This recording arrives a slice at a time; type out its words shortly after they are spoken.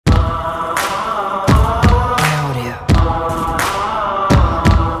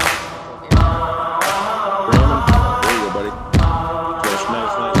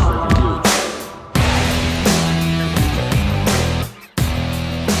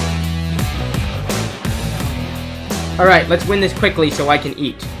Alright, let's win this quickly so I can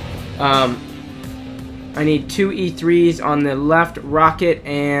eat. I need 2 E3s on the left, Rocket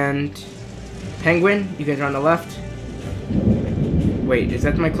and Penguin. You guys are on the left. Wait, is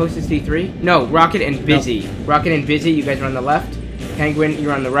that my closest E3? No, Rocket and Busy. No. Rocket and Busy, you guys are on the left. Penguin,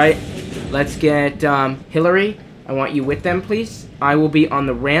 you're on the right. Let's get Hillary. I want you with them, please. I will be on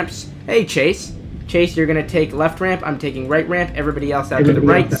the ramps. Hey, Chase. Chase, you're going to take left ramp. I'm taking right ramp. Everybody else out to the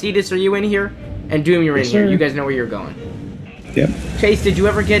right. Cetus, are you in here? And Doom, you're in here. You guys know where you're going. Yep. Chase, did you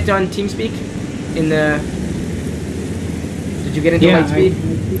ever get on TeamSpeak? Did you get into Lightspeed?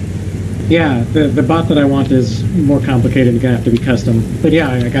 Yeah, the bot that I want is more complicated. It's going to have to be custom. But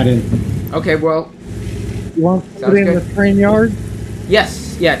yeah, I got in. Okay, well... You want to put in the train yard?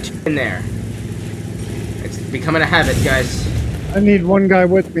 Yes, yeah, 2 in there. It's becoming a habit, guys. I need 1 guy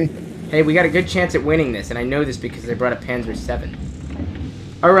with me. Hey, we got a good chance at winning this, and I know this because I brought a Panzer 7.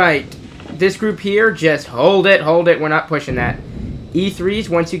 Alright, this group here, just hold it, we're not pushing that. E3s,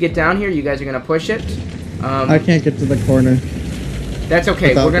 once you get down here, you guys are going to push it. I can't get to the corner. That's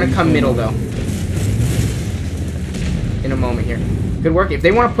okay, we're going to come middle, though. In a moment here. Good work. If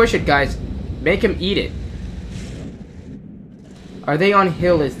they want to push it, guys, make them eat it. Are they on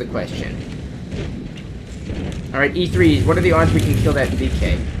hill is the question. Alright, E3s, what are the odds we can kill that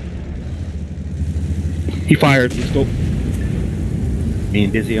VK? He fired. Let's go.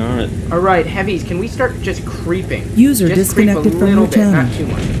 Being busy on it. Alright, heavies, can we start just creeping? User just disconnected from your channel. Not too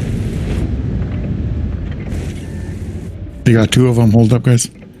much. You got 2 of them. Hold up, guys.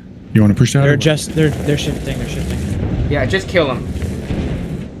 You want to push that? They're shifting. They're shifting. Yeah, just kill them.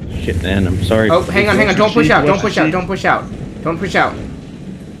 Shit, man. I'm sorry. Oh, hang on. Don't push out. Don't push out. Don't push out. Don't push out.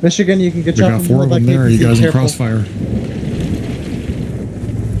 Michigan, you can get we got 4 of them there. You guys in crossfire.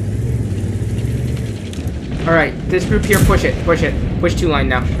 Alright, this group here, push it. Push it. Push 2 line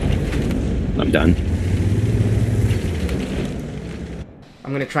now. I'm done.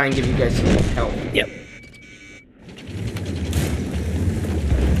 I'm gonna try and give you guys some help. Yep.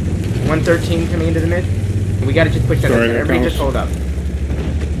 113 coming into the mid. We gotta just push that. Everybody just hold up.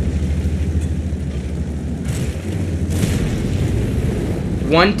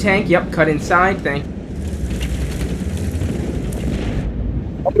 One tank, yep, cut inside, thank you.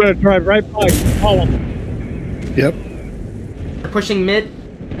 I'm gonna drive right by you, follow me. Yep. Pushing mid.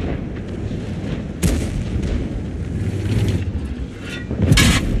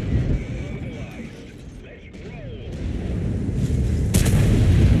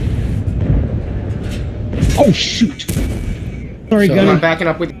 Oh shoot! Sorry, so guys. I'm backing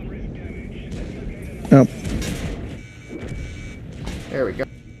up with. Yep. There we go.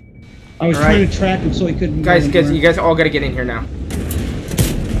 I was trying to track him so he couldn't. Guys, you guys all gotta get in here now.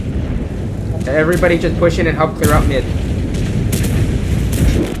 Everybody just push in and help clear out mid.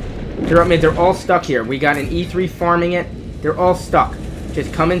 Clear out mid. They're all stuck here. We got an E3 farming it. They're all stuck.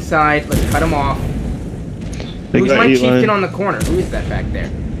 Just come inside. Let's cut them off. Who's my chieftain on the corner? Who is that back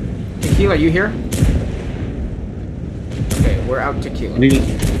there? Tequila, you here? Okay, we're out Tequila.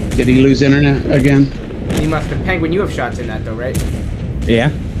 Did he lose internet again? He must have. Penguin, you have shots in that though, right?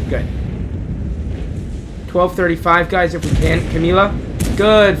 Yeah. Good. 12:35, guys, if we can. Camila,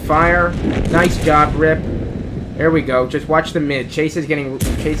 good fire. Nice job, Rip. There we go. Just watch the mid. Chase is getting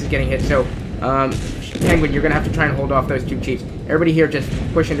hit. So, Penguin, you're gonna have to try and hold off those 2 chiefs. Everybody here, just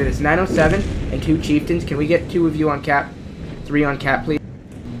push into this 907 and 2 chieftains. Can we get 2 of you on cap? 3 on cap, please.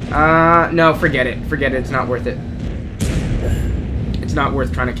 No, forget it. Forget it. It's not worth it. It's not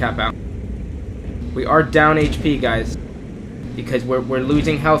worth trying to cap out. We are down HP, guys, because we're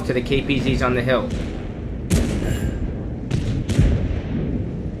losing health to the KPZs on the hill.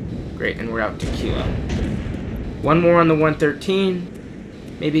 Great, and we're out Tequila. 1 more on the 113.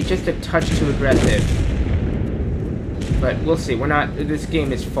 Maybe just a touch too aggressive. But we'll see. We're not. This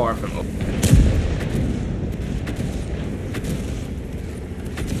game is far from over.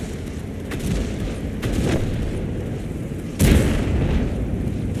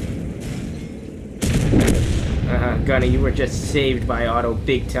 Gunny, you were just saved by Otto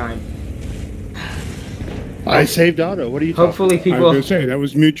big time. I saved Otto. What are you Hopefully talking people... I was going to say, that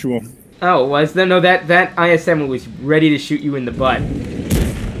was mutual. Oh, was there? No, that ISM was ready to shoot you in the butt.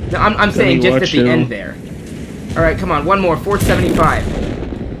 No, I'm saying just at the end there. Alright, come on. 1 more.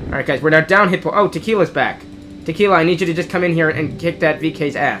 475. Alright, guys. We're now down hit point. Oh, Tequila's back. Tequila, I need you to just come in here and kick that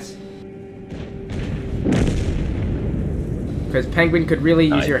VK's ass. Because Penguin could really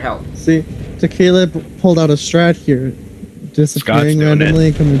use your help. See, Tequila pulled out a strat here. Disappearing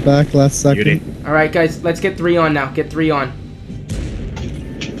randomly, coming back last second. Alright, guys, let's get 3 on now. Get 3 on.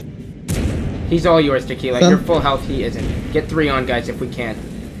 He's all yours, Tequila. You're full health, he isn't. Get 3 on, guys, if we can.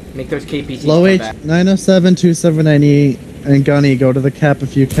 Make those KPZs Low come H back. 907, 2798, and Gunny, go to the cap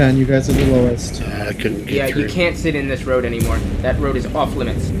if you can. You guys are the lowest. I couldn't get Yeah, through. you can't sit in this road anymore. That road is off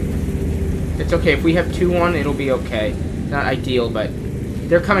limits. It's okay. If we have 2-1, it'll be okay. Not ideal, but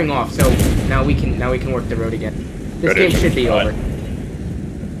they're coming off, so now we can work the road again. This game should be over.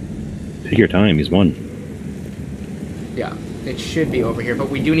 Take your time. He's won. Yeah, it should be over here, but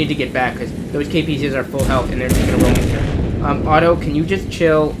we do need to get back because those KPZs are full health and they're just gonna roll in here. Otto, can you just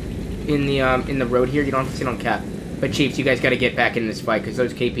chill in the road here? You don't have to sit on cap. But Chiefs, you guys got to get back in this fight because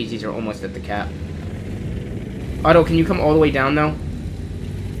those KPZs are almost at the cap. Otto, can you come all the way down though?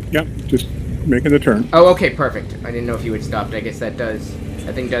 Yep, just making the turn. Oh, okay, perfect. I didn't know if you had stopped. I guess that does.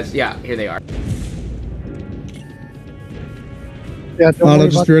 That thing does. Yeah, here they are. Yeah, don't Otto, worry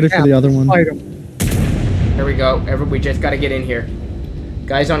just about be ready for cap. the other one. Fight 'em. There we go. We just got to get in here.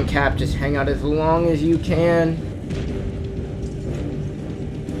 Guys on cap, just hang out as long as you can.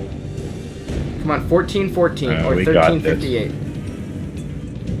 Come on, 14-14 or we got this.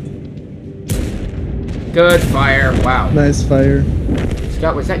 13-58. Good fire. Wow. Nice fire.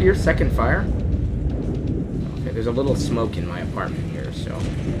 Scott, was that your second fire? Okay, there's a little smoke in my apartment here, so.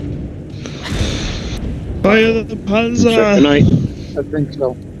 Fire the panzer. Tonight. I think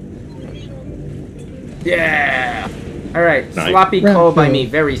so. Yeah! Alright, Nice. sloppy Round call by two. me.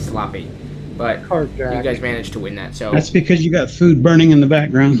 Very sloppy. But Carjack. you guys managed to win that, so. That's because you got food burning in the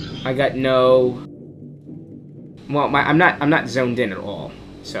background. I got no. Well, I'm not zoned in at all.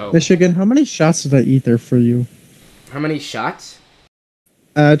 So Michigan, how many shots did I eat there for you? how many shots?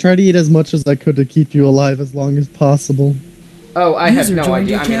 I tried to eat as much as I could to keep you alive as long as possible. Oh, I have User no joined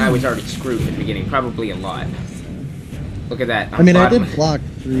idea. your I mean, I channel. was already screwed at the beginning. Probably a lot. Look at that. I mean, I did block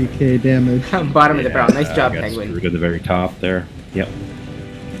 3k damage. I'm bottom of the barrel. Nice job, got Penguin. screwed at the very top there. Yep.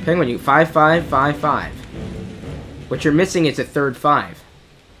 Penguin, you 5-5-5-5. What you're missing is a third 5,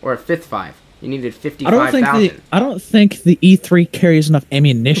 or a fifth 5. You needed 55,000. I don't think the E3 carries enough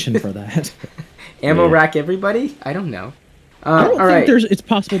ammunition for that. Ammo Yeah. rack, everybody? I don't know. I don't all right. think it's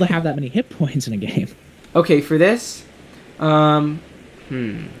possible to have that many hit points in a game. Okay, for this, I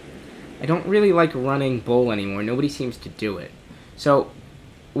don't really like running bull anymore. Nobody seems to do it. So,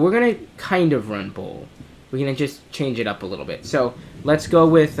 we're going to kind of run bull. We're going to just change it up a little bit. So, let's go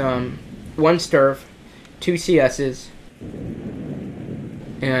with 1 Sturf, 2 CSs,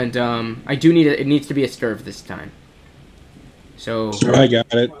 and I do need it needs to be a Sturf this time. So, I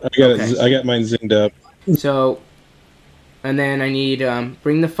got it. Okay. I got mine zinged up. so, and then I need,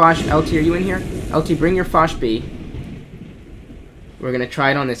 bring the Foch, LT, are you in here? LT, bring your Foch B. We're going to try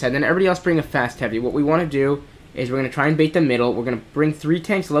it on this side. Then everybody else bring a fast heavy. What we want to do is we're going to try and bait the middle. We're going to bring 3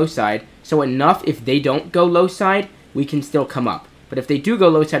 tanks low side. So enough, if they don't go low side, we can still come up. But if they do go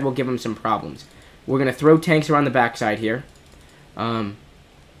low side, we'll give them some problems. We're going to throw tanks around the backside here.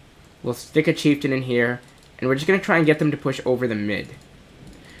 We'll stick a chieftain in here. And we're just going to try and get them to push over the mid.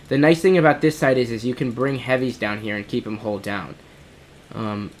 The nice thing about this side is you can bring heavies down here and keep them hold down.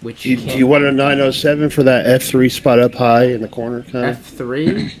 Which Do you can't. you want a 907 for that F3 spot up high in the corner? Kind of?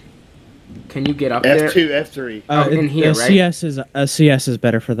 F3? Can you get up there? F2, F3. Oh, in here, right? CS is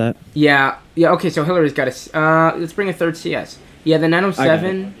better for that. Yeah, okay, so Hillary's got a... let's bring a third CS. Yeah, the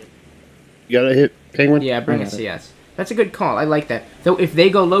 907... You gotta hit Penguin? Yeah, bring a CS. That's a good call, I like that. Though, if they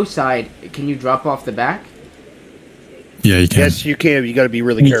go low side, can you drop off the back? Yeah, you can. Yes, you can. You gotta be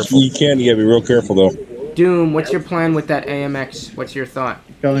really careful. You can. You gotta be real careful though. Doom, what's your plan with that AMX? What's your thought?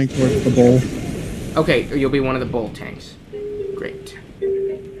 Going towards the bowl. Okay, you'll be one of the bull tanks. Great.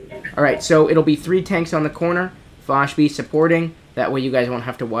 Alright, so it'll be 3 tanks on the corner. Foch be supporting. That way you guys won't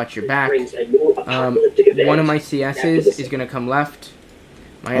have to watch your back. One of my CSs is going to come left.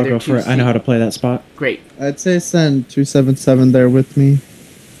 My I'll other go for it. I know how to play that spot. Great. I'd say send 277 there with me.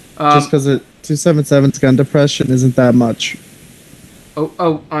 Just because 277's gun depression isn't that much.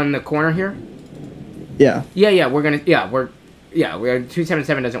 Oh, on the corner here? Yeah. Yeah, we're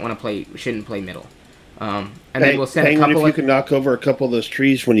 277 doesn't want to play, shouldn't play middle. And then we'll send Penguin, if you can knock over a couple of those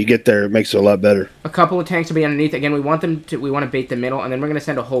trees when you get there, it makes it a lot better. a couple of tanks will be underneath. Again, we want to bait the middle, and then we're going to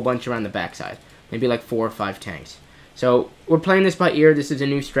send a whole bunch around the backside. Maybe like 4 or 5 tanks. So we're playing this by ear. This is a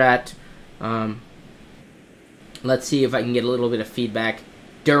new strat. Let's see if I can get a little bit of feedback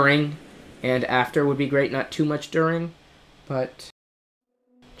during and after would be great. Not too much during, but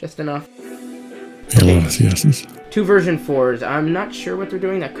just enough. A lot of CSs. 2 version 4s. I'm not sure what they're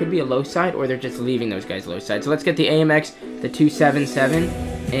doing. That could be a low side, or they're just leaving those guys low side. So let's get the AMX, the 277,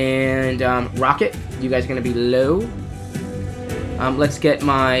 and Rocket. You guys are going to be low. Let's get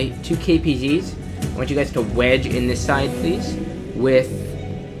my 2 KPZs. I want you guys to wedge in this side, please, with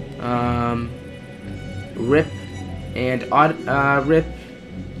Rip and Rip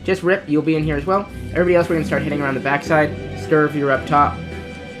just Rip, you'll be in here as well. Everybody else, we're going to start hitting around the backside. Sturv, you're up top.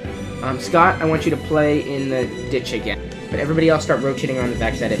 Scott, I want you to play in the ditch again. But everybody else start rotating around the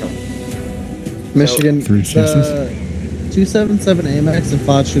backside of the hill. Michigan, Three sixes. 277 AMAX and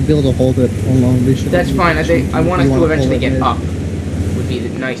FOD should be able to hold it alone. We should. That's fine. I want us to eventually get it. up. Would be the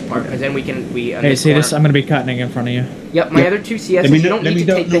nice part, because then we can Hey, see this? I'm gonna be cutting in front of you. Yep, my other two CSs, you don't need to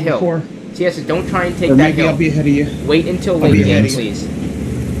take the hill. CSs, don't try and take that hill. I'll be ahead of you. Wait until late game, please.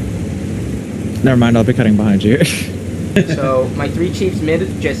 Never mind, I'll be cutting behind you. So my 3 chiefs mid,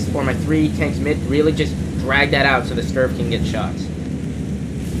 or my 3 tanks mid, really just drag that out so the Sturv can get shots.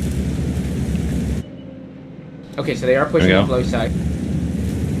 Okay, so they are pushing up low side.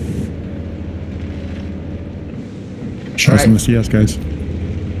 Shots on the CS, guys.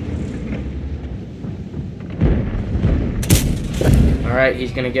 Alright,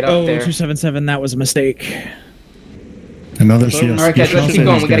 he's gonna get up Oh, there. 277, that was a mistake. Another CS. Alright guys, let's Shots keep on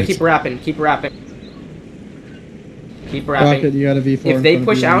going. these We gotta guys. keep rapping. Keep rapping. Keep Rocket, rapping. you got a V4. If they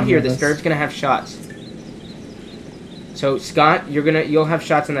push out here, the Sturv's gonna have shots. So Scott, you'll have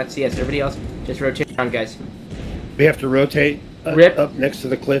shots on that CS. Everybody else, just rotate around, guys. We have to rotate Rip. up next to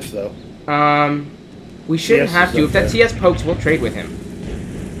the cliff, though. We shouldn't CS have is to. up If that there. CS pokes, we'll trade with him.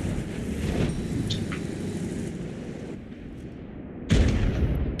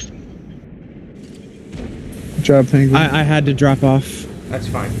 Good job, Penguin. I had to drop off. That's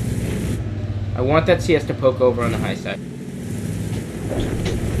fine. I want that CS to poke over on the high side.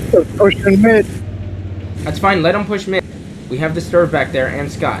 Pushing mid. That's fine. Let him push mid. We have the Sturv back there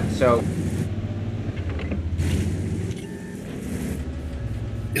and Scott. So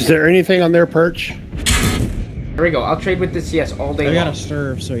Is there anything on their perch? there we go. I'll trade with the CS all day I got a long.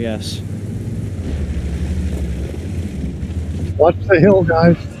 Sturv, so yes. Watch the hill,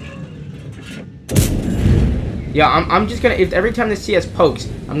 guys. Yeah, I'm just gonna. If every time the CS pokes,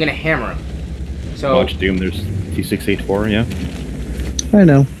 I'm gonna hammer him. So Watch Doom, there's T684, yeah? I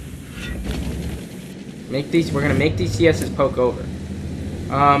know. we're gonna make these CSs poke over.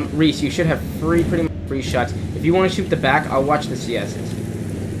 Reese, you should have pretty much free shots. If you want to shoot the back, I'll watch the CSs.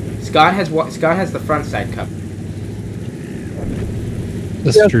 Scott has the front side covered.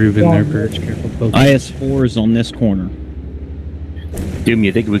 The Struve in their perch, careful poke. IS-4 is on this corner. Doom,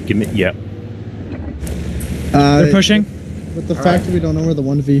 you think we can... Yeah. They're pushing. With the fact that we don't know where the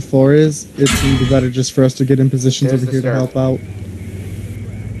 1v4 is, it's going to be better just for us to get in positions There's over the here to Sturv. help out.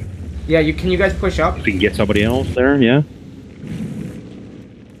 Yeah, can you guys push up? If we can get somebody else there, yeah?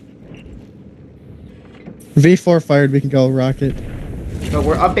 V4 fired, we can go Rocket. No,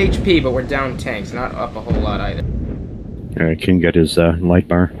 we're up HP, but we're down tanks, not up a whole lot either. Alright, King got his light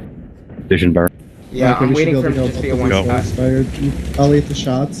bar. Vision bar. Yeah, Rocket, I'm we should waiting be for able him to to just go be a up one with shot. fired. I'll eat the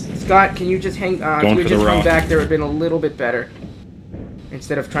shots. Scott, can you just hang? If Going we for the just hung rock. back, there would have been a little bit better.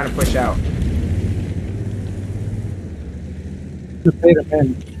 Instead of trying to push out. Just hit him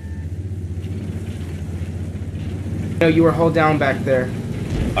in. No, you were hold down back there.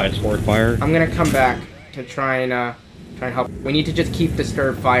 IS-4 fire. I'm gonna come back to try and help. We need to just keep the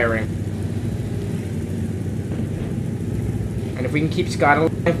Sturv firing. And if we can keep Scott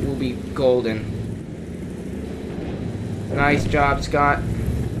alive, we'll be golden. Nice job, Scott.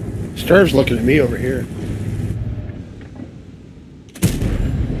 Sturv's looking at me over here.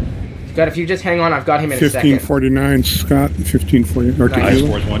 Scott, if you just hang on, I've got him in a second. 1549, Scott. 1540. Or Nice.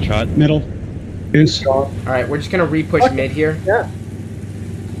 tequila. IS-4's one shot. Middle. Goose. Alright, we're just gonna re-push mid here. Yeah.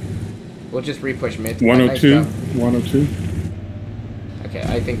 We'll just re-push mid. 102. Nice job. 102. Okay,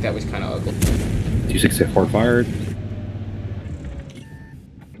 I think that was kind of ugly. T684 fired.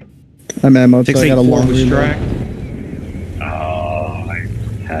 I'm ammo, so I got a 684 long was reload. tracked. Oh, I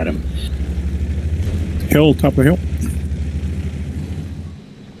had him. Hill, top of the hill.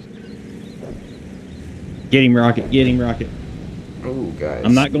 Get him, Rocket. Get him, Rocket. Ooh, guys.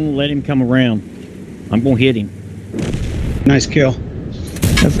 I'm not going to let him come around. I'm going to hit him. Nice kill.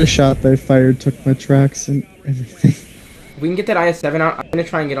 Every shot they fired took my tracks and everything. If we can get that IS-7 out, I'm gonna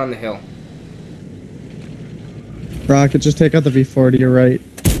try and get on the hill. Rocket, just take out the V4 to your right.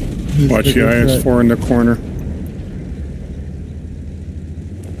 He's Watch the bigger threat. IS-4 in the corner.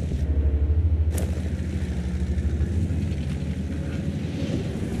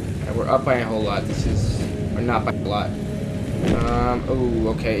 We're up by a whole lot. Or not by a lot. Oh,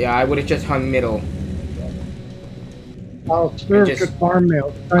 okay. Yeah, I would have just hung middle. Oh, Sturv just- could farm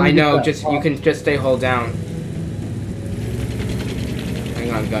mill. I know, you can just stay hold down.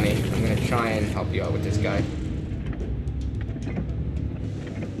 Hang on, Gunny. I'm gonna try and help you out with this guy.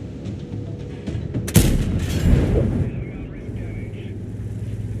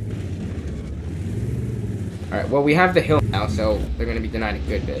 Alright, well, we have the hill now, so they're going to be denied a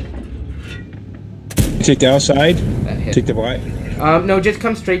good bit. Take the outside? That hit. Take the right? No, just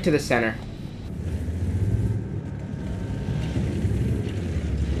come straight to the center.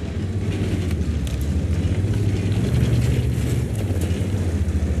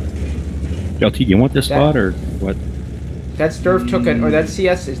 LT, you want this spot or what? That Sturf took it, or that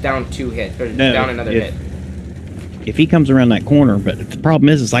CS is down 2 hits, or No, down another hit. If he comes around that corner, but the problem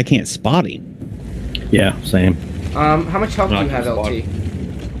is I can't spot him. Yeah, same. How much health do you have, spot LT?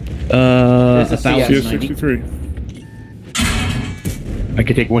 There's a CS. 63. I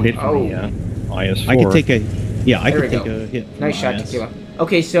could take one hit from the IS4. I could take a, I There could we take go. a hit. Nice shot, IS. Tequila.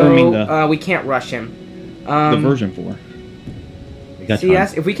 Okay, so I mean we can't rush him. The version 4. We got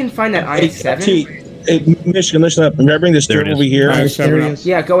CS, time. if we can find that IS7. Hey, Michigan, listen up. Remember this There dirt it is. over here?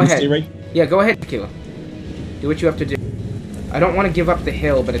 Yeah, go You ahead. stay right. Yeah, go ahead, Tequila. Do what you have to do. I don't want to give up the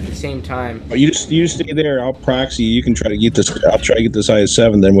hill, but at the same time. Oh, you just stay there. I'll proxy. You can try to get this. I'll try to get this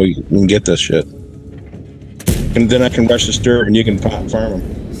IS7. Then we can get this shit. And then I can rush the stir, and you can farm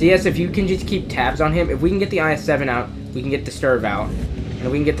him. CS, if you can just keep tabs on him, if we can get the IS7 out, we can get the Sturv out. And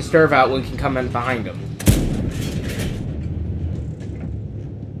if we can get the Sturv out, we can come in behind him.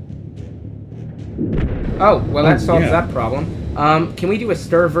 Oh, well that solves that problem. Can we do a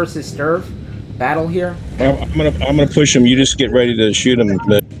Sturv versus Sturv battle here? I'm gonna push him. You just get ready to shoot him.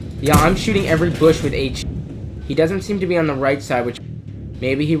 Yeah, I'm shooting every bush with H. He doesn't seem to be on the right side, which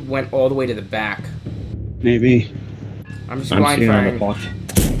maybe he went all the way to the back. Maybe. I'm just blind firing.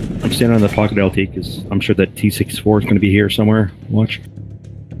 I'm standing on the pocket LT because I'm sure that T64 is going to be here somewhere. Watch.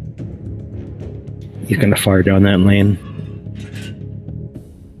 He's going to fire down that lane.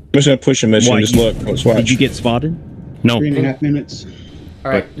 I'm just gonna push him, Mission. Just look. Let's watch. Did you get spotted? No. 3.5 minutes.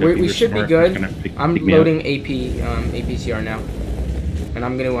 Alright, But we should be smart. good. He's gonna I'm pick me up. loading APCR now. And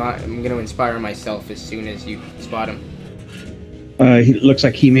I'm gonna inspire myself as soon as you spot him. He looks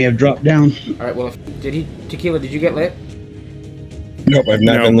like he may have dropped down. Alright, well, Tequila, did you get lit? Nope, I've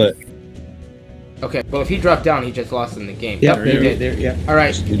not been lit. Okay, well, if he dropped down, he just lost in the game. Yep, he did. there, yeah.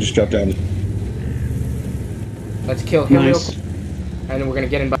 Alright, You just dropped down. let's kill him real Nice. quick. And then we're gonna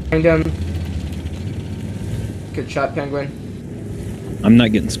get in behind him. Good shot, Penguin. I'm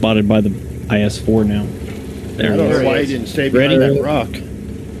not getting spotted by the IS4 now. There I it don't know is. why he didn't stay behind that rock.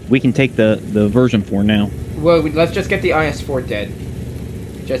 We can take the version 4 now. Well, let's just get the IS4 dead.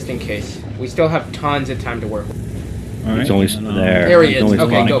 Just in case. We still have tons of time to work with. All right. He's only there. There he He's is. only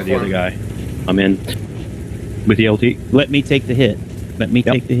Okay, spotting go for the for other him. guy. I'm in. With the LT. Let me take the hit. Let me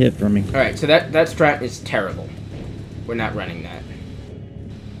take the hit from me. Alright, so that strat is terrible. We're not running that.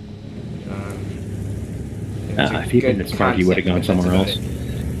 It's a If he'd been good this smart, he would have gone concept, but somewhere that's else. about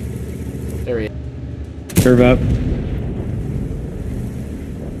it. There he is. Curve up.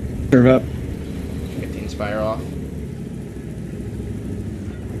 Curve up. Get the Inspire off.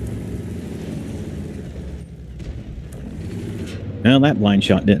 No, that blind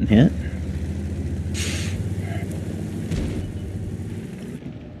shot didn't hit.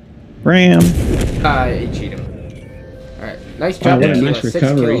 Ram. I cheat him. Alright, nice job, what a Tequila. nice 6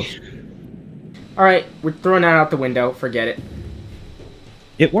 recovery. kills. Alright, we're throwing that out the window. Forget it.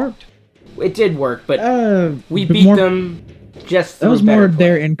 It worked. It did work, but we but beat more- them just That through was better more play.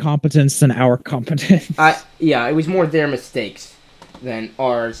 their incompetence than our competence. Yeah, it was more their mistakes than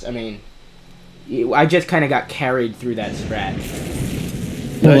ours. I mean, I just kind of got carried through that strat.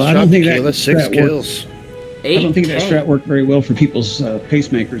 Well, Nice I don't shot, think that Tequila. 6 strat kills. I don't think that 8K. strat worked very well for people's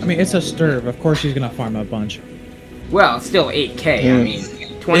pacemakers. I mean, it's a Sturv. Of course, he's gonna farm a bunch. Well, it's still 8K. I mean,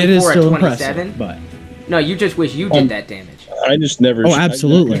 24 It is still at 27. impressive, but No, you just wish you did that damage. I just never. Oh,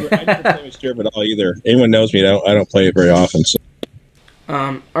 absolutely. I never play with Sturb at all either. Anyone knows me? I don't play it very often. So.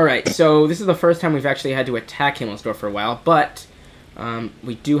 All right, so this is the first time we've actually had to attack Himmelsdorf for a while, but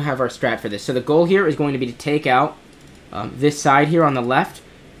we do have our strat for this. So the goal here is going to be to take out this side here on the left,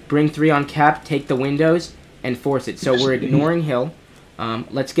 bring 3 on cap, take the windows, and force it. So we're ignoring hill.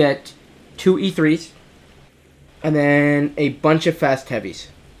 Let's get 2 E3s, and then a bunch of fast heavies.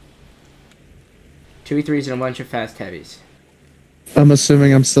 2 E3s and a bunch of fast heavies. I'm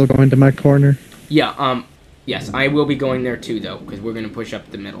assuming I'm still going to my corner. Yeah, yes, I will be going there too, though, because we're going to push up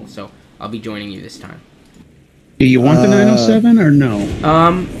the middle, so I'll be joining you this time. Do you want the 907 or no?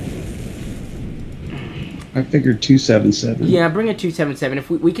 I figured 277. Yeah, bring a 277. If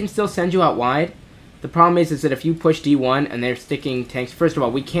we can still send you out wide. The problem is that if you push D1 and they're sticking tanks, first of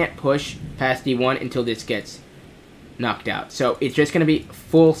all, we can't push past D1 until this gets knocked out. So it's just going to be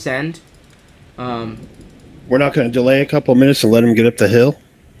full send. We're not going to delay a couple minutes and let him get up the hill.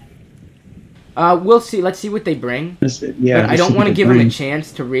 We'll see. Let's see what they bring. Yeah, But I don't want to give them a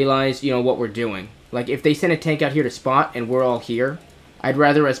chance to realize, what we're doing. Like, if they send a tank out here to spot and we're all here, I'd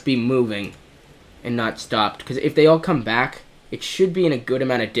rather us be moving and not stopped. Because if they all come back, it should be in a good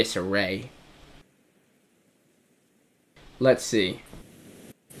amount of disarray. Let's see.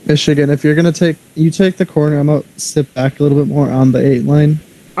 Michigan, if you're gonna take the corner, I'm gonna sit back a little bit more on the 8 line.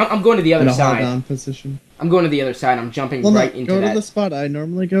 I'm going to the other in a side. hold-on position. I'm going to the other side. I'm jumping Well, right no, into go that. to the spot I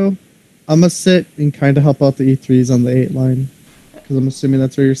normally go. I'm gonna sit and kind of help out the E3s on the 8 line, because I'm assuming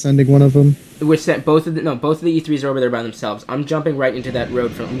that's where you're sending one of them. We're sent both of the E3s are over there by themselves. I'm jumping right into that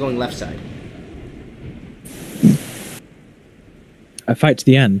road I'm going left side. I fight to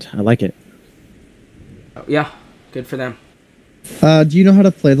the end. I like it. Oh, yeah, good for them. Do you know how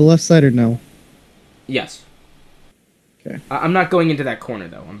to play the left side or no? Yes. Okay. I'm not going into that corner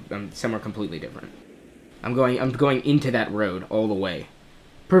though. I'm somewhere completely different. I'm going into that road all the way.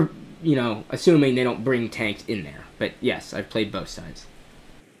 Assuming they don't bring tanks in there. But yes, I've played both sides.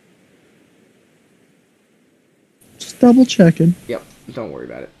 Just double checking. Yep, don't worry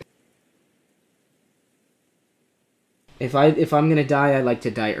about it. If I'm gonna die, I like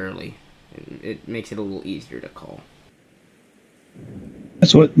to die early. It makes it a little easier to call.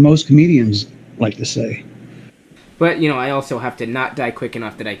 That's what most comedians like to say. But, I also have to not die quick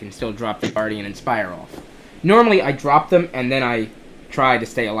enough that I can still drop the party and inspire off. Normally, I drop them, and then I try to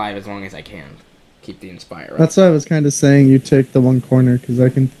stay alive as long as I can. Keep the inspire up. That's why I was kind of saying you take the one corner, because I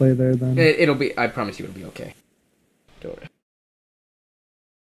can play there then. It'll be, I promise you it'll be okay. Don't worry.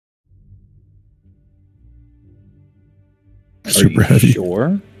 Super heavy.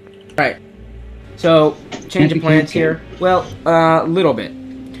 Sure. Alright. So, change of plans here. Well, a little bit.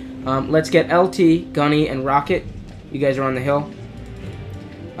 Let's get LT, Gunny, and Rocket. You guys are on the hill.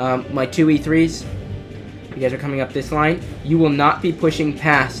 My 2 E3s. You guys are coming up this line. You will not be pushing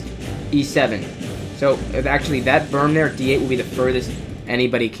past E7. So, actually, that berm there, D8, will be the furthest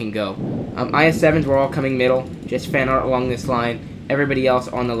anybody can go. IS7s, we're all coming middle. Just fan out along this line. Everybody else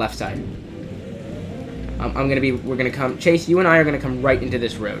on the left side. We're gonna come, Chase, you and I are gonna come right into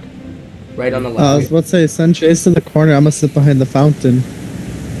this road. Right on the left. I was about to say, send Chase to the corner. I'm gonna sit behind the fountain.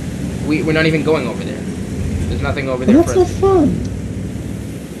 We're not even going over there. There's nothing over there. Well, that's for no us.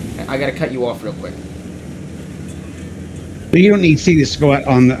 fun. I gotta cut you off real quick. But you don't need Cetus to go out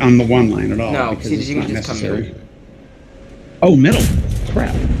on the one line at all. No, because Cetus, it's you can not just come necessary. middle. Oh, middle.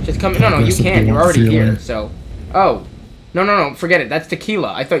 Crap. Just come. No, you can. You're already here. So. Oh. No. Forget it. That's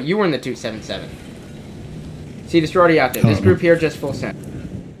Tequila. I thought you were in the 277. Cetus, you're already out there. This group here just full send.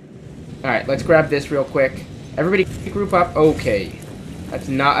 Alright, let's grab this real quick. Everybody group up. Okay.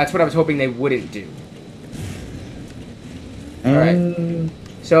 That's what I was hoping they wouldn't do. Alright.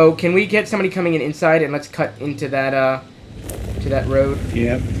 So, can we get somebody coming in inside and let's cut into that, to that road?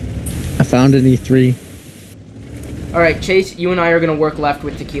 Yep. I found an E3. Alright, Chase, you and I are going to work left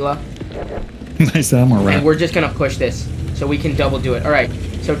with Tequila. Nice ammo, right? And we're just going to push this so we can double do it. Alright,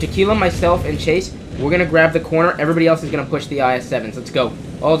 so Tequila, myself, and Chase, we're going to grab the corner. Everybody else is going to push the IS-7s. Let's go.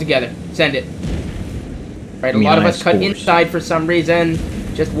 All together. Send it. Alright, a lot of us cut inside for some reason.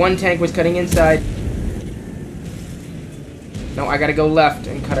 Just one tank was cutting inside. No, I gotta go left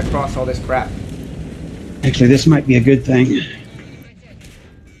and cut across all this crap. Actually, this might be a good thing.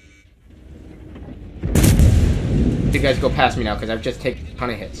 You guys go past me now, because I've just taken a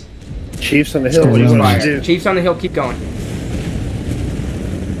ton of hits. Chiefs on the hill, what do you want to do? Chiefs on the hill, keep going.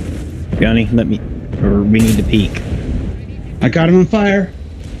 Gunny, we need to peek. I got him on fire.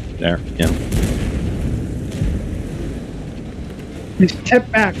 There, yeah. He's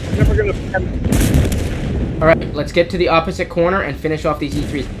kept back. I'm never gonna. Alright, let's get to the opposite corner and finish off these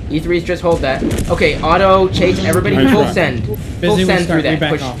E3s. E3s, just hold that. Okay, Auto, Chase, everybody full send. Full send through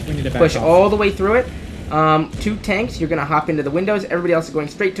that. Push all the way through it. 2 tanks, you're gonna hop into the windows. Everybody else is going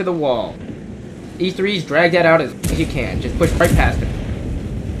straight to the wall. E3s, drag that out as you can. Just push right past it.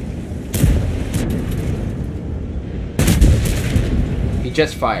 He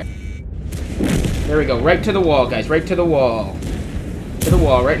just fired. There we go, right to the wall, guys, right to the wall. To the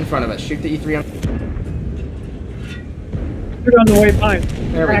wall, right in front of us. Shoot the E3 on. Shoot on the way by.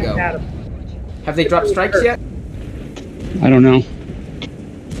 There we go. Have they dropped strikes yet? I don't know.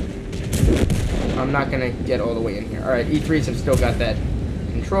 I'm not gonna get all the way in here. Alright, E3s have still got that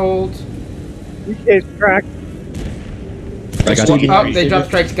controlled. DK's cracked. Oh, they dropped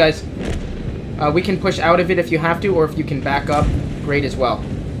strikes, guys. We can push out of it if you have to, or if you can back up, great as well.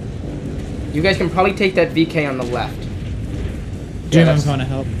 You guys can probably take that VK on the left. Jim, I'm going to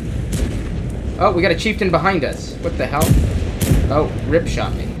help. Oh, we got a chieftain behind us. What the hell? Oh, Rip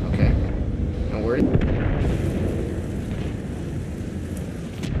shot me. Okay. Don't worry.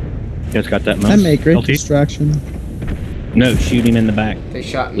 You guys got that mouse? I make great LT? distraction. No, shoot him in the back. They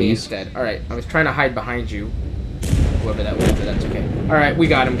shot me Please. instead. Alright, I was trying to hide behind you. Whoever that was, but that's okay. Alright, we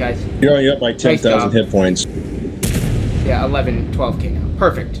got him, guys. You're only up by 10,000 job. hit points. Yeah, 11, 12k now.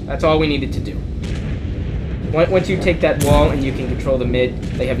 Perfect. That's all we needed to do. Once you take that wall and you can control the mid,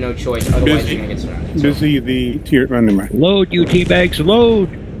 they have no choice. Otherwise, Busy. you're going to get surrounded. So, Busy the tier running man. Load, you T-bags, load!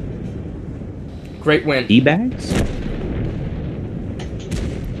 great win. T-bags?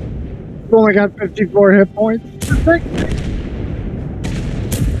 Only got 54 hit points.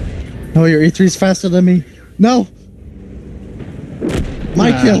 Oh, your E3's faster than me. No!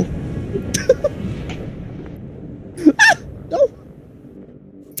 My kill! No!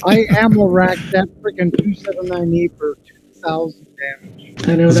 I ammo racked that freaking 279E for 2,000 damage.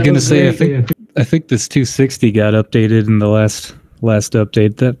 I know I was that gonna was say, great. I think this 260 got updated in the last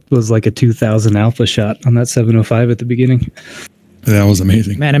update. That was like a 2000 alpha shot on that 705 at the beginning. That was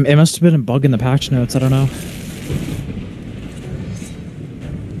amazing. Man, it must have been a bug in the patch notes. I don't know.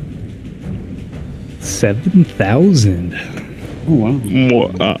 7,000. Oh, wow.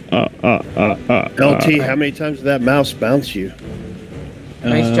 LT, how many times did that mouse bounce you?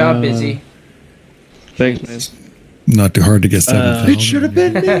 Nice job, Busy. Thanks, man. Not too hard to get 7,000. It should have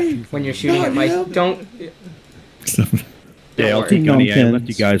been me. When you're shooting at mice, don't... Yeah, Don't LT worry. Gunny, I left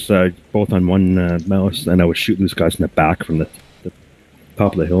you guys both on one mouse, and I was shooting those guys in the back from the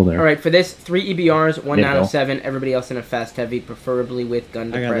top of the hill there. Alright, for this, 3 EBRs, 1 Yeah, Nano Bill. 7, everybody else in a fast heavy, preferably with gun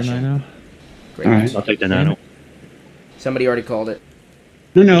I got the depression. 9 Great. All right. I'll take the nano. Somebody already called it.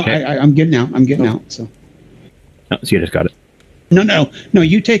 No, Okay. I'm getting out. I'm getting out. So Oh, so you just got it. no.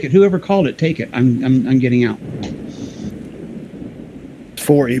 You take it. Whoever called it, take it. I'm getting out.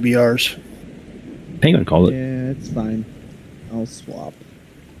 4 EBRs. Penguin called it. Yeah, it's fine. I'll swap.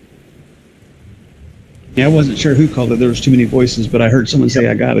 Yeah, I wasn't sure who called it. There was too many voices, but I heard someone say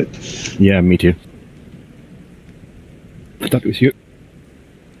I got it. Yeah, me too. I thought it was you.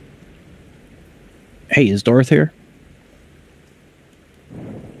 Hey, is Dorothy here?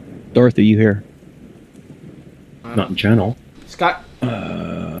 Dorothy, you here? Not in channel. Scott,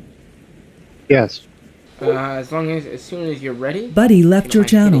 Yes. as soon as you're ready. Buddy left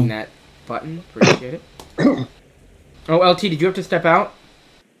Don't your mind hitting channel. that button. Appreciate it. Oh, LT, did you have to step out?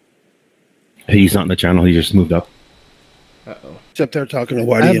 He's not in the channel. He just moved up. Uh-oh. Except they're talking to I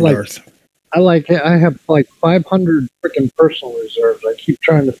Whitey have and like- Darth. I have like 500 freaking personal reserves. I keep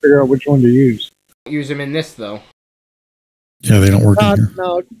trying to figure out which one to use. Use them in this, though. Yeah, they don't work in here.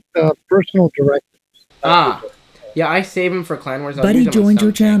 No, personal directives. Ah. Yeah, I save them for Clan Wars. I'll Buddy use them on joined your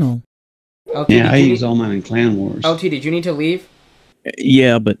some things. channel. LT, Yeah, I did you use need- all mine in Clan Wars. LT, did you need to leave?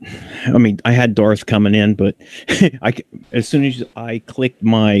 Yeah, but I mean, I had Darth coming in, but as soon as I clicked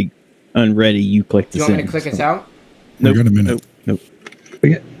my unready, you clicked Do the you want me to click us out? We got a minute. Nope.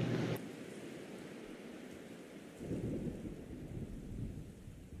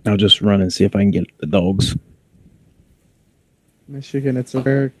 I'll just run and see if I can get the dogs. Michigan, it's a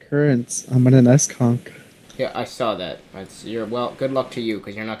rare occurrence. I'm in an S-Conk. Yeah, I saw that. Well, good luck to you,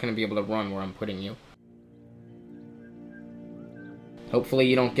 because you're not going to be able to run where I'm putting you. Hopefully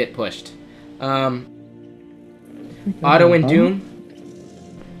you don't get pushed. Otto and Dune,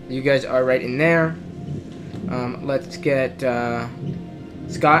 you guys are right in there. Let's get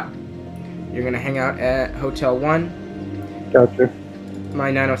Scott. You're going to hang out at Hotel 1. Gotcha. My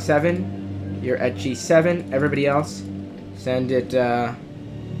 907. You're at G7. Everybody else, send it out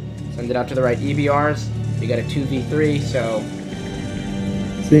to the right EBRs. You got a 2v3, so...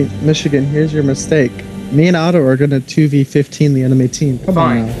 See, Michigan, here's your mistake. Me and Otto are gonna 2v15 the enemy team. Come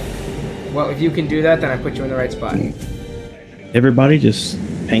Fine. on now. Well, if you can do that, then I put you in the right spot. Everybody just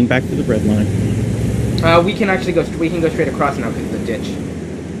hang back to the red line. We can actually go. We can go straight across now because of the ditch.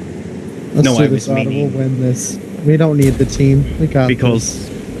 Let's No, do I this, was Otto. meaning- We'll win this. We don't need the team. We got Because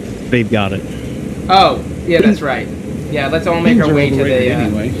they've got it. Oh, yeah, that's right. Yeah, let's all make Things our are way to the. overrated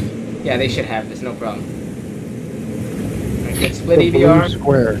anyway. Yeah, they should have this. No problem. Alright, good split The blue EBR.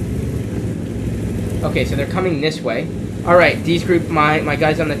 square. Okay, so they're coming this way. All right, these group my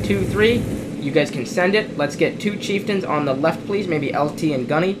guys on the 2-3. You guys can send it. Let's get 2 chieftains on the left, please. Maybe LT and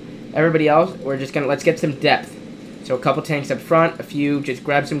Gunny. Everybody else, we're just gonna let's get some depth. So a couple tanks up front, a few. Just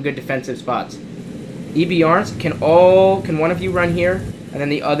grab some good defensive spots. EBRs can one of you run here, and then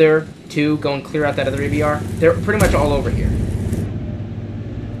the other 2 go and clear out that other EBR. They're pretty much all over here.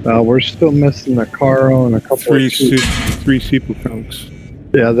 We're still missing the Caro and a couple Three of Chiefs. Three Super Punks.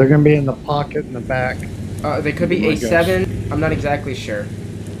 Yeah, they're gonna be in the pocket in the back. They could be Oh my A7. I'm not exactly sure,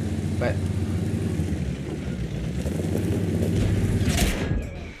 but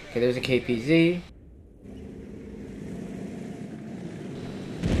okay. There's a KPZ.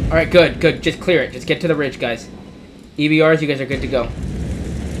 All right, good. Just clear it. Just get to the ridge, guys. EBRs, you guys are good to go.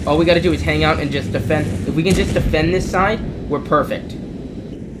 All we gotta do is hang out and just defend. If we can just defend this side, we're perfect.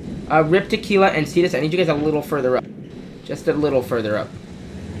 Rip Tequila and Cetus, I need you guys a little further up. Just a little further up.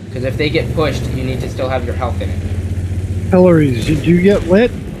 Because if they get pushed, you need to still have your health in it. Hillary's, did you get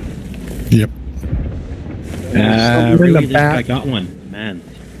lit? Yep. Really think I got one, man.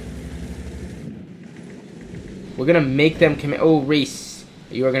 We're gonna make them commit. Oh, Reese,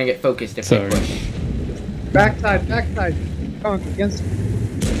 you are gonna get focused if they push. Backside, backside. Conk against.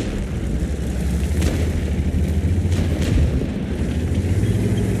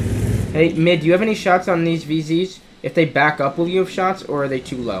 Hey, Mid, do you have any shots on these VZs? If they back up, will you have shots, or are they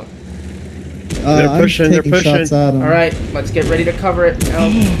too low? They're pushing, they're pushing. Shots at 'em. Alright, let's get ready to cover it.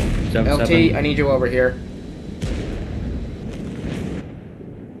 LT, I need you over here.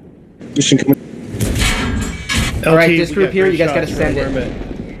 Alright, this group here, you guys gotta send it.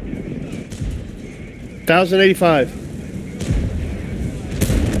 1085.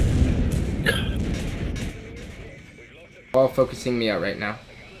 All focusing me out right now.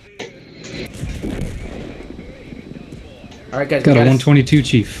 Alright guys, Got a 122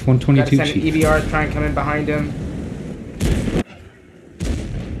 chief. 122 gotta send chief. EBRs, try and come in behind him.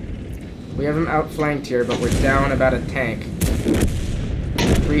 We have him outflanked here, but we're down about a tank.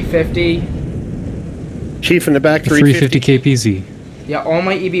 350. Chief in the back, 350 KPZ. Yeah, all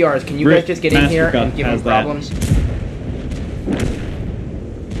my EBRs, can you guys just get in here and give them problems?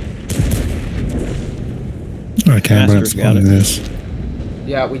 I can't, but it's fun this.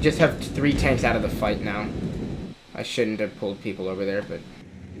 Yeah, we just have 3 tanks out of the fight now. I shouldn't have pulled people over there, but...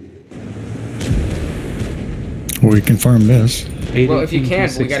 Well, we can farm this. Well, if you can,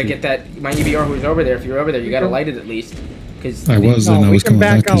 we gotta get that... My EBR who's over there, if you're over there, you gotta light it at least. Cause I was, and I was coming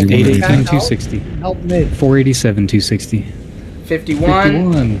back because you wanted 818 260. Help me. 487 260.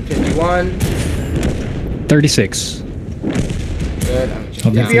 51. 51. 36. Good, I'm just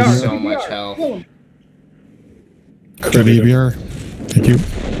I'll down EBR. so much health. Good EBR. Thank you.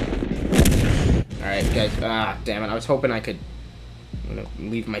 Alright, guys. Ah, damn it. I was hoping I could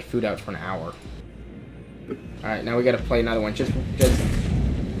leave my food out for an hour. Alright, now we gotta play another one.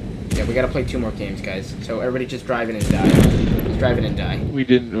 Yeah, we gotta play 2 more games, guys. So everybody just drive in and die. Just drive in and die. We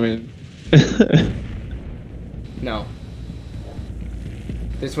didn't win. No.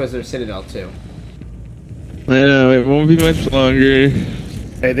 This was their Citadel, too. I know, it won't be much longer.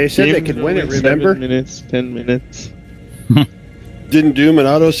 Hey, they said they could win it, remember? 7 minutes, 10 minutes. Didn't Doom and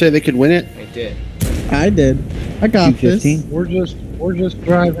Otto say they could win it? They did. I did. I got this. We're just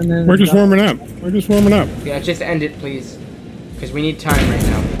driving in. We're just warming up. We're just warming up. Yeah, just end it, please. Because we need time right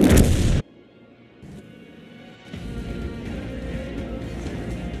now.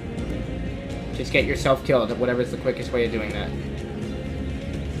 Just get yourself killed, whatever's the quickest way of doing that.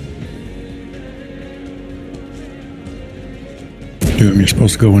 Dude, you're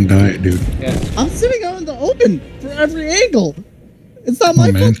supposed to go and die, dude. Yes. I'm sitting out in the open for every angle. It's not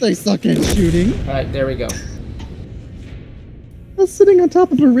my fault they suck at shooting. Alright, there we go. I was sitting on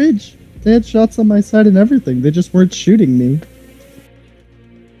top of a ridge. They had shots on my side and everything. They just weren't shooting me.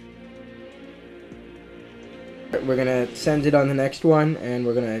 We're gonna send it on the next one, and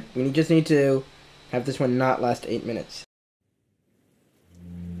we just need to have this one not last 8 minutes.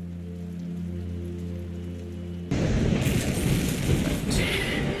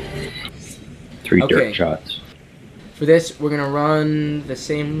 Three Okay. dirt shots. For this, we're gonna run the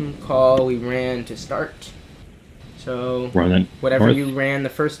same call we ran to start. So, Run it whatever north. you ran the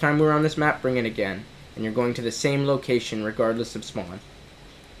first time we were on this map, bring it again. And you're going to the same location regardless of spawn.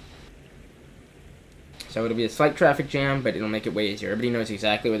 So it'll be a slight traffic jam, but it'll make it way easier. Everybody knows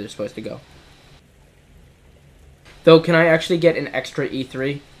exactly where they're supposed to go. Though, can I actually get an extra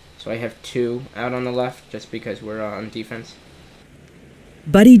E3? So I have 2 out on the left, just because we're on defense.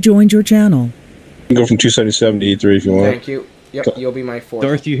 Buddy joined your channel. You can go from 277 to E3 if you want. Thank you. Yep, you'll be my 4th.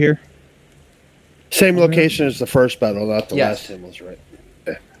 Darth, you here? Same location as the first battle, not the Yes. last time was right.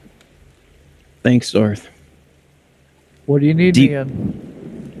 Thanks, Darth. What do you need Deep- me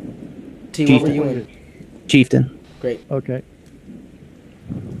in? T, what were you in? Chieftain. Great. Okay.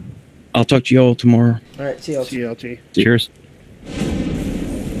 I'll talk to you all tomorrow. Alright, CLT. CLT. Cheers.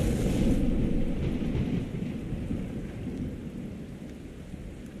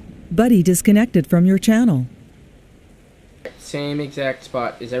 Buddy disconnected from your channel. Same exact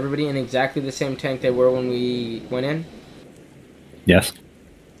spot. Is everybody in exactly the same tank they were when we went in? Yes.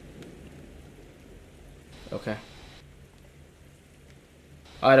 Okay.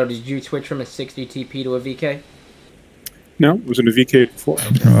 Otto, did you switch from a 60 TP to a VK? No, it was in a VK before.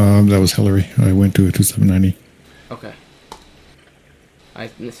 That was Hillary. I went to a 2790. Okay.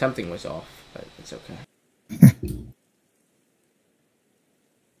 Something was off, but it's okay.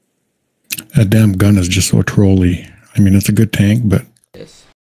 That damn gun is just so trolly. I mean, it's a good tank, but Yes.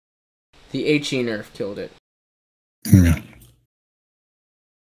 The HE nerf killed it. yeah.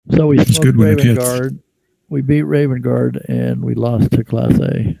 So we It's smoked good when it Raven hits. Guard. We beat Raven Guard and we lost to Class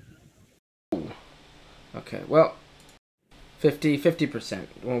A. Okay, well, 50%.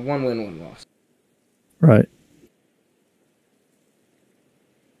 Well, 1 win, 1 loss. Right.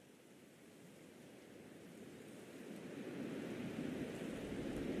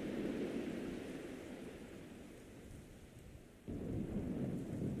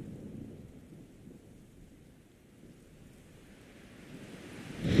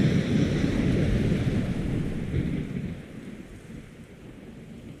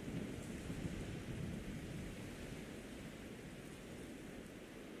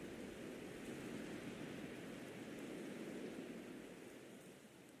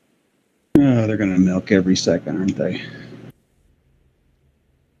 Oh, they're going to milk every second, aren't they?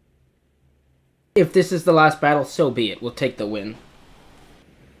 If this is the last battle, so be it. We'll take the win.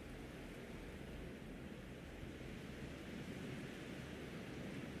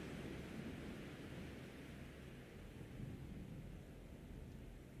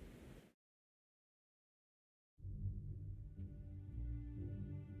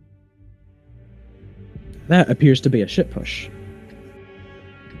 That appears to be a ship push.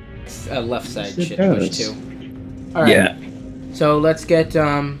 It's a left side It shit push does. too. All right. Yeah. So let's get 2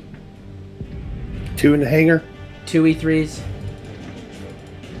 in the hangar. 2 E3s.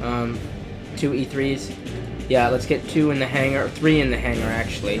 2 E3s. Yeah, let's get 2 in the hangar, 3 in the hangar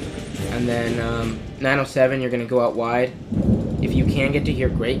actually, and then 907. You're gonna go out wide. If you can get to here,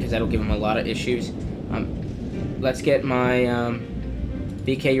 great, because that'll give him a lot of issues. Let's get my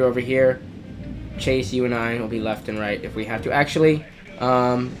BK. You're over here. Chase, you and I will be left and right if we have to. Actually,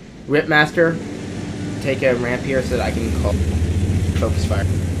 Ripmaster, take a ramp here so that I can call focus fire.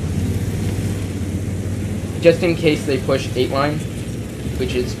 Just in case they push 8 line,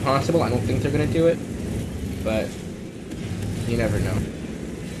 which is possible. I don't think they're going to do it, but you never know.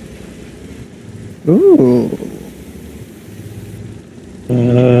 Ooh.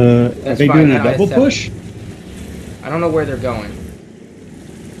 Are That's they fine, doing a that double is push? I don't know where they're going.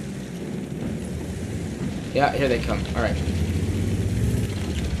 Yeah, here they come. Alright.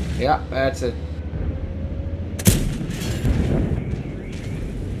 Yeah, that's it.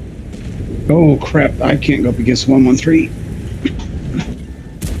 Oh, crap. I can't go up against 113.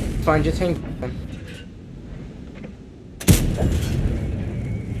 Fine, just hang.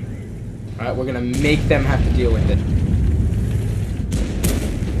 Alright, we're gonna make them have to deal with it.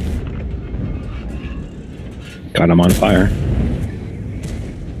 Got him on fire.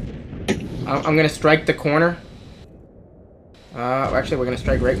 I'm gonna strike the corner. Actually, we're gonna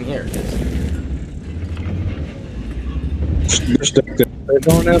strike right in here. They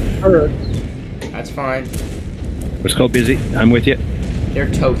don't have turrets. That's fine. Let's go, busy. I'm with you. They're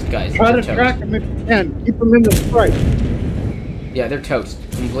toast, guys. Try They're to toast. track them if you can. Keep them in the strike. Yeah, they're toast.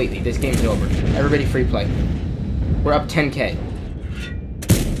 Completely. This game's over. Everybody free play. We're up 10k.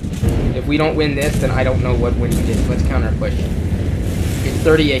 If we don't win this, then I don't know what winning is. Let's counter push. It's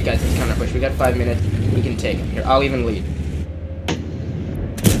 38, guys. Let's counter push. We got 5 minutes. We can take it. Here, I'll even lead.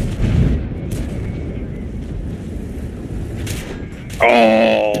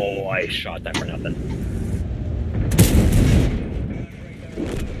 Oh, I shot that for nothing.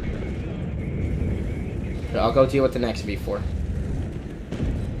 Here, I'll go deal with the next V4.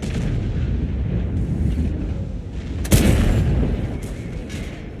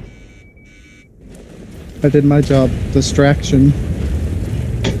 I did my job. Distraction.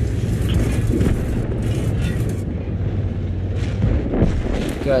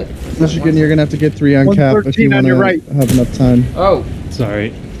 Good. Michigan, you're gonna have to get 3 on cap if you 113 on want your to right. have enough time. Oh!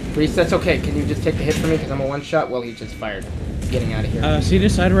 Sorry. Reese, that's okay. Can you just take the hit for me? Because I'm a one-shot? Well, he just fired. Getting out of here. See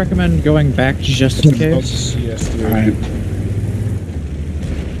this? I'd recommend going back just in case. Alright.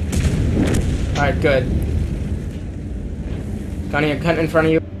 Alright, good. Connie, I'm cutting in front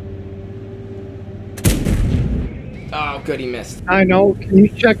of you. Oh, good, he missed. I know. Can you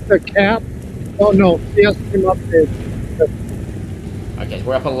check the cap? Oh no, CS came up there. Okay,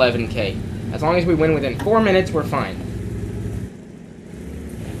 we're up 11k. As long as we win within 4 minutes, we're fine.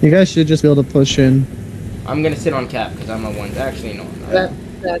 You guys should just be able to push in. I'm gonna sit on cap because I'm a one. Actually, no, I'm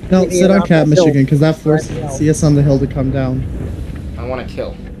not. No, sit on cap, Michigan, because that forces CS on the hill to come down. I want to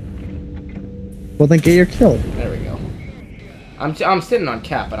kill. Well, then get your kill. There we go. I'm sitting on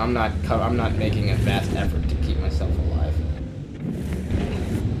cap, but I'm not making a vast effort to keep myself alive.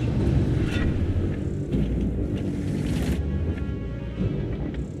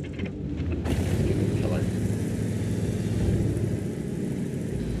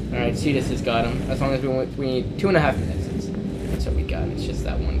 Alright, Cetus has got him. As long as we need 2.5 minutes. That's what we got. It's just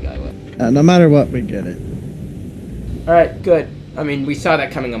that one guy left. No matter what, we get it. Alright, good. I mean, we saw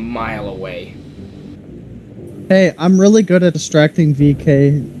that coming a mile away. Hey, I'm really good at distracting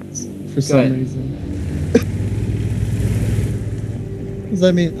VK for some reason. Because,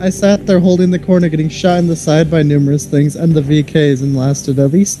 I mean, I sat there holding the corner, getting shot in the side by numerous things, and the VKs, and lasted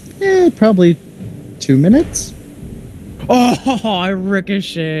at least, probably 2 minutes. Oh, I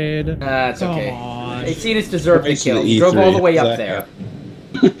ricocheted. That's okay. on. Hey, Cetus deserved the Race to kill. the He drove all the way up E3. there.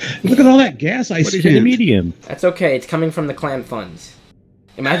 Look at all that gas I What is spent. it, medium? That's okay. It's coming from the clan funds.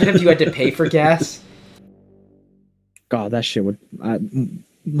 Imagine if you had to pay for gas. God, that shit would. Ugh.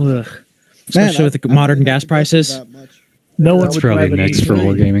 Man, Especially with the modern gas prices. No one That's would probably drive an next for E3.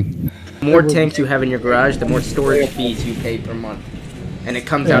 wargaming. The more tanks you have in your garage, the more storage fees you pay per month. And it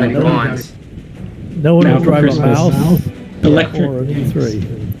comes out in no one bonds. No one Now would for drive a Christmas. Mouse Electric. or an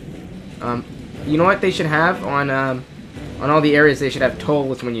E3. You know what they should have on all the areas? They should have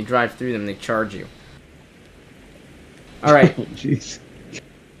tolls when you drive through them. They charge you. All right. Oh, jeez.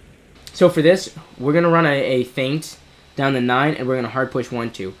 So for this, we're gonna run a feint down the 9, and we're gonna hard push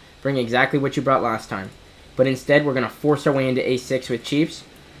 1-2. Bring exactly what you brought last time. But instead, we're gonna force our way into A6 with Chiefs.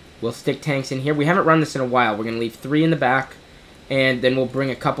 We'll stick tanks in here. We haven't run this in a while. We're gonna leave 3 in the back, and then we'll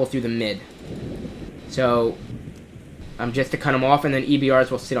bring a couple through the mid. So, just to cut them off, and then EBRs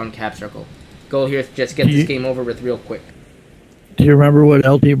will sit on cap circle. Goal here is just get this game over with real quick. Do you remember what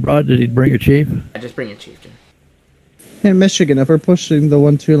LT brought? Did he bring a chief? I just bring a chieftain. Hey, Michigan, if we're pushing the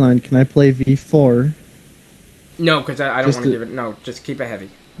 1-2 line, can I play V4? No, because I don't Just want to to- give it. No, just keep it heavy.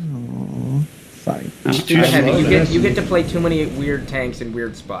 Aww, fine. Just keep it heavy. You get to play too many weird tanks in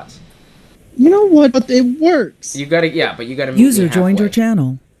weird spots. You know what? But it works. You gotta, yeah, but you gotta. Meet User me joined your halfway.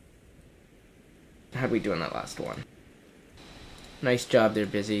 channel. How'd we do on that last one? Nice job there,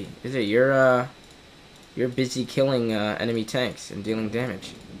 Busy. Is it you're busy killing enemy tanks and dealing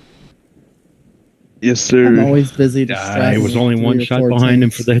damage. Yes, sir. I'm always busy I distracting. was only 1 shot behind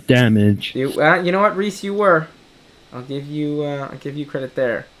him for the damage. You know what, Reese, you were. I'll give you credit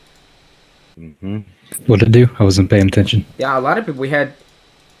there. Mm-hmm. What'd it do? I wasn't paying attention. Yeah, a lot of people we had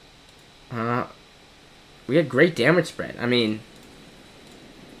great damage spread. I mean,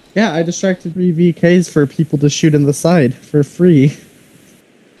 Yeah, I distracted 3 VKs for people to shoot in the side for free.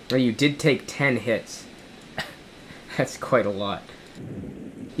 well, you did take 10 hits. That's quite a lot.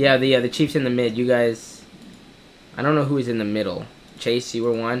 Yeah, the Chiefs in the mid. You guys, I don't know who was in the middle. Chase, you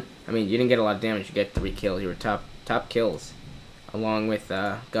were one. I mean, you didn't get a lot of damage. You get 3 kills. You were top kills, along with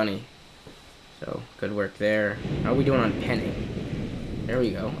Gunny. So good work there. How are we doing on penning? There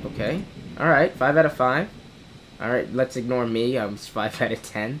we go. Okay. All right. 5 out of 5. All right. Let's ignore me. I was 5 out of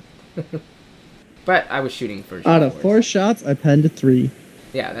 10. But I was shooting first. Out of 4 shots, I penned 3.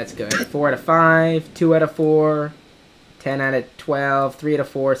 Yeah, that's good. 4 out of 5. 2 out of 4. 10 out of 12. 3 out of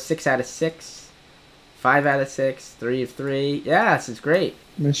 4. 6 out of 6. 5 out of 6. 3 of 3. Yeah, this is great.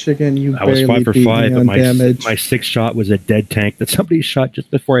 Michigan, you I was barely 5 for beat 5, me but on my damage. 6th shot was a dead tank that somebody shot just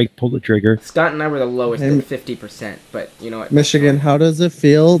before I pulled the trigger. Scott and I were the lowest Hey, at 50%, but you know what? Michigan, how does it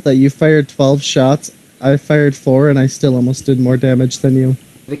feel that you fired 12 shots, I fired 4, and I still almost did more damage than you?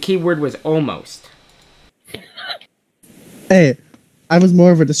 The key word was almost. Hey, I was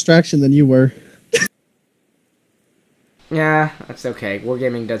more of a distraction than you were. Yeah, that's okay.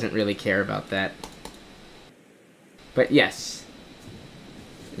 Wargaming doesn't really care about that. But yes,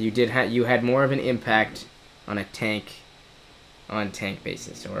 you had more of an impact on a tank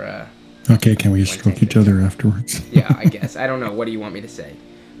basis, or Okay, can we stroke each other afterwards? yeah, I guess. I don't know. What do you want me to say?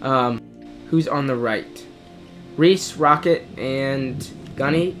 Who's on the right? Reese, Rocket, and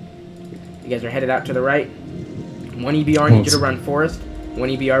Gunny. You guys are headed out to the right. 1 EBR needs you to run forest. 1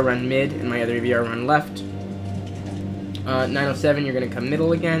 EBR run mid, and my other EBR run left. 907, you're going to come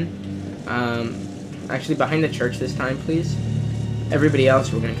middle again. Actually, behind the church this time, please. Everybody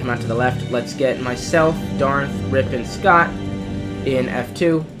else, we're going to come out to the left. Let's get myself, Darth, Rip, and Scott in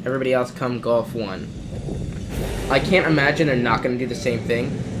F2. Everybody else come Golf 1. I can't imagine they're not going to do the same thing.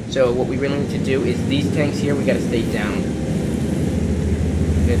 So what we really need to do is these tanks here, we got to stay down.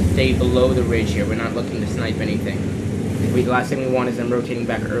 We got to stay below the ridge here. We're not looking to snipe anything. The last thing we want is them rotating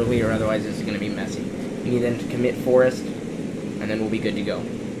back early, or otherwise this is going to be messy. We need them to commit forest, and then we'll be good to go.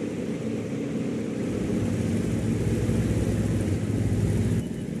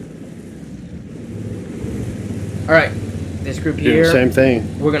 Alright, this group Doing here, the same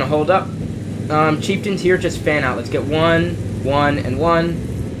thing. we're going to hold up. Chieftains here, just fan out. Let's get 1, 1, and 1.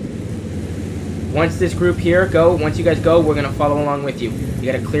 Once this group here once you guys go, we're going to follow along with you.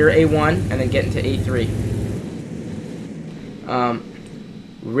 You got to clear A1 and then get into A3.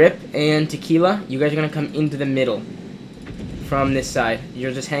 Rip and Tequila, you guys are going to come into the middle from this side.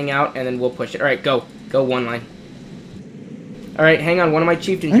 You'll just hang out, and then we'll push it. All right, go. Go one line. All right, hang on. One of my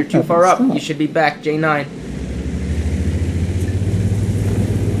chieftains, you're too far up. You should be back, J9.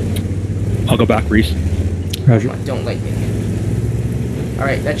 I'll go back, Reese. Roger. Come on, don't let me. All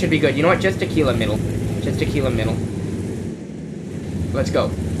right, that should be good. You know what? Just Tequila middle. Just Tequila middle. Let's go.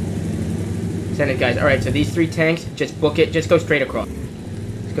 Send it, guys. All right, so these 3 tanks, just book it. Just go straight across.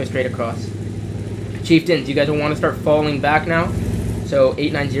 Just go straight across. Chieftains, you guys will want to start falling back now. So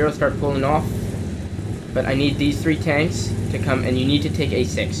 890, start pulling off. But I need these 3 tanks to come, and you need to take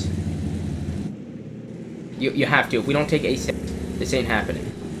A6. You have to. If we don't take A6, this ain't happening.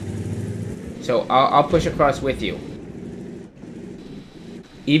 So I'll push across with you.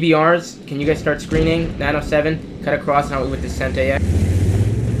 EBRs, can you guys start screening? 907, cut across now with the Sente X.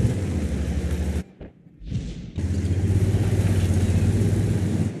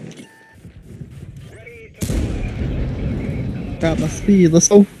 Got my speed. Let's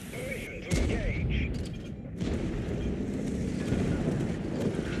go.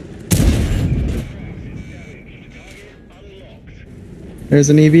 There's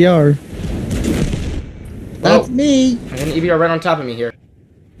an EBR. That's me. There's an EBR right on top of me here.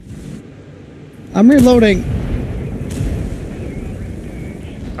 I'm reloading.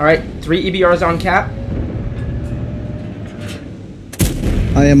 Alright, 3 EBRs on cap.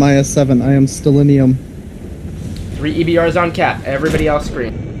 I am IS-7. I am Stellinium. 3 EBRs on cap. Everybody else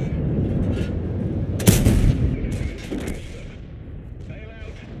screen.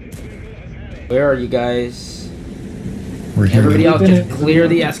 Where are you guys? We're here. Everybody else, just clear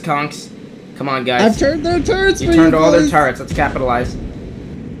the S-conks. Come on, guys. I've turned their turrets You for turned you all their boys. turrets. Let's capitalize.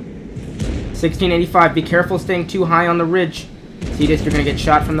 1685. Be careful staying too high on the ridge. Cetus, you're going to get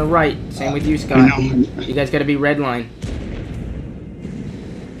shot from the right. Same with you, Scott. You guys got to be red line.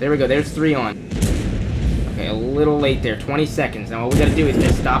 There we go. There's 3 on. Okay, a little late there. 20 seconds. Now all we got to do is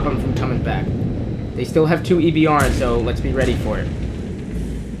just stop them from coming back. They still have 2 EBRs, so let's be ready for it.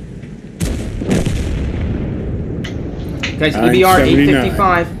 Guys, EBR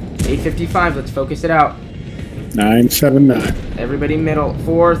 855. 855. Let's focus it out. 979. Everybody middle.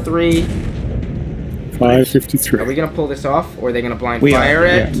 4, 3. 553. Are we gonna pull this off, or are they gonna blind We are, fire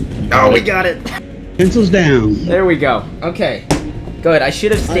it? yeah. Oh, we got it. Pencils down. There we go. Okay. Good. I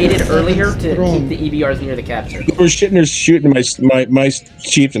should have stated earlier to keep the EBRs near the capture. They were shooting my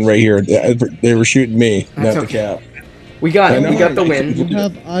chieftain right here. They were shooting me, not the cap. We got it. We got the win. You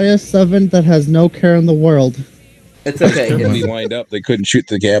have IS-7 that has no care in the world. It's okay. They're really lined up. They couldn't shoot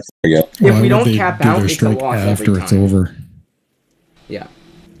the cap. If we don't cap out, it's a loss every after it's time. over? Yeah.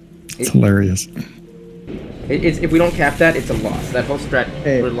 It's hilarious. If we don't cap that, it's a loss. That whole stretch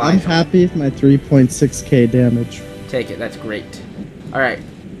Hey, relies I'm on happy with my 3.6k damage. Take it. That's great. All right.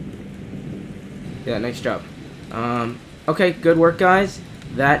 Yeah, nice job. Okay, good work, guys.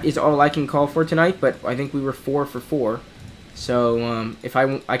 That is all I can call for tonight, but I think we were 4 for 4. So if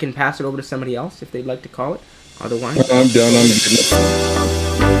I can pass it over to somebody else if they'd like to call it. Otherwise, I'm done. I'm